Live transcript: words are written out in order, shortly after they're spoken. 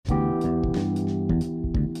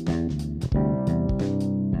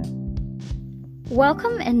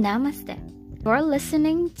Welcome and namaste. You're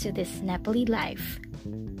listening to this Nepali Life.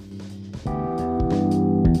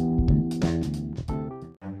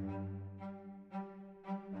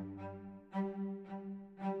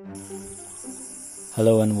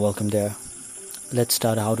 Hello and welcome there. Let's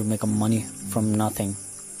start how to make money from nothing.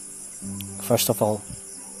 First of all,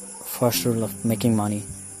 first rule of making money,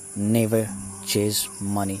 never chase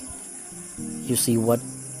money. You see what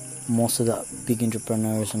most of the big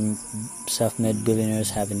entrepreneurs and self-made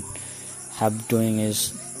billionaires have doing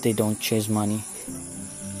is they don't chase money.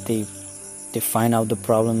 They find out the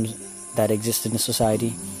problems that exist in the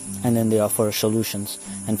society and then they offer solutions,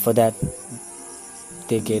 and for that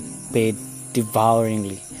they get paid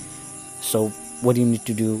devouringly. So what you need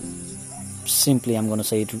to do, simply I'm going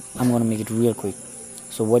to make it real quick.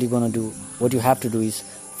 So what you have to do is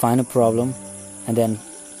find a problem, and then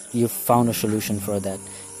you found a solution for that.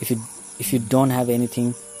 If you don't have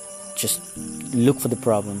anything, just look for the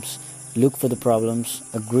problems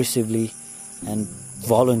aggressively and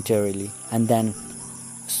voluntarily, and then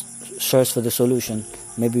search for the solution,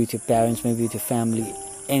 maybe with your parents, maybe with your family,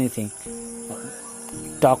 anything.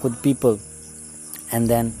 Talk with people and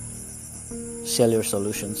then sell your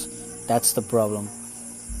solutions. That's the problem,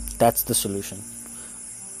 that's the solution.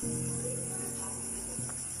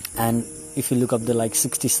 And if you look up the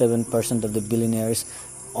 67% of the billionaires,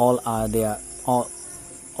 all are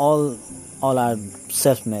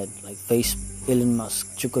self-made, like Elon Musk,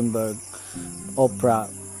 Zuckerberg, Oprah.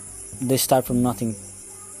 They start from nothing,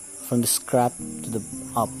 from the scrap to the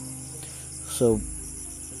up. So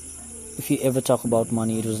if you ever talk about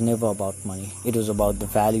money, it was never about money. It was about the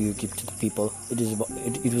value you give to the people. It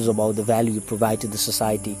was about the value you provide to the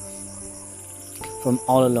society from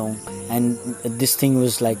all along. And this thing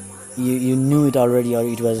was like you knew it already, or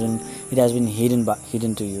it has been hidden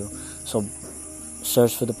to you. So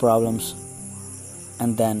search for the problems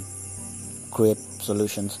and then create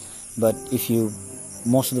solutions. But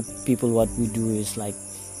most of the people, what we do is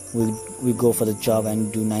we go for the job and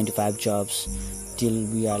do 9 to 5 jobs till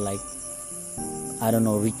we are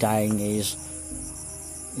retiring age,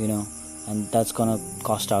 and that's gonna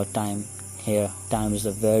cost our time. Here, time is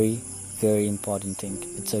a very, very important thing.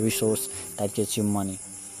 It's a resource that gets you money.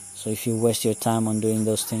 So if you waste your time on doing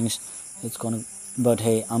those things, but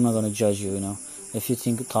hey, I'm not gonna judge you. If you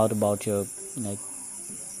thought about your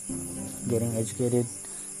getting educated,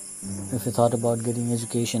 if you thought about getting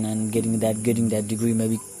education and getting that degree,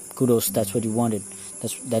 maybe kudos, that's what you wanted.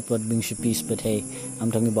 That's what brings you peace. But hey,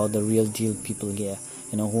 I'm talking about the real deal people here,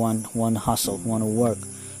 who want to hustle, who want to work,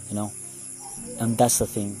 and that's the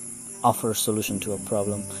thing. Offer a solution to a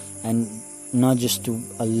problem, and not just to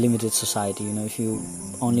a limited society. If you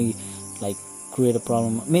only create a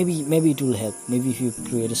problem, maybe it will help. Maybe if you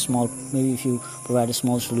provide a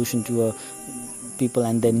small solution to people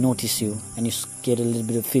and they notice you and you get a little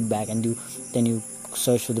bit of feedback, and then you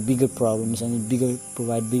search for the bigger problems and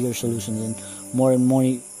provide bigger solutions, and more and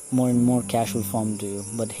more cash will form to you.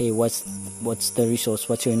 But hey, what's the resource?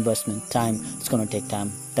 What's your investment? Time. It's gonna take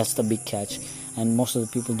time. That's the big catch. And most of the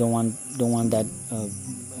people don't want that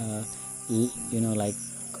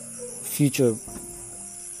future.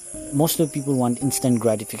 Most of the people want instant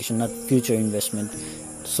gratification, not future investment.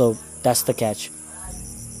 So that's the catch.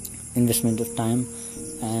 Investment of time.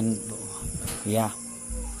 And yeah,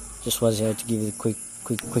 just was here to give you a quick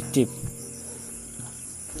tip.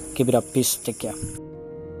 Keep it up. Peace. Take care.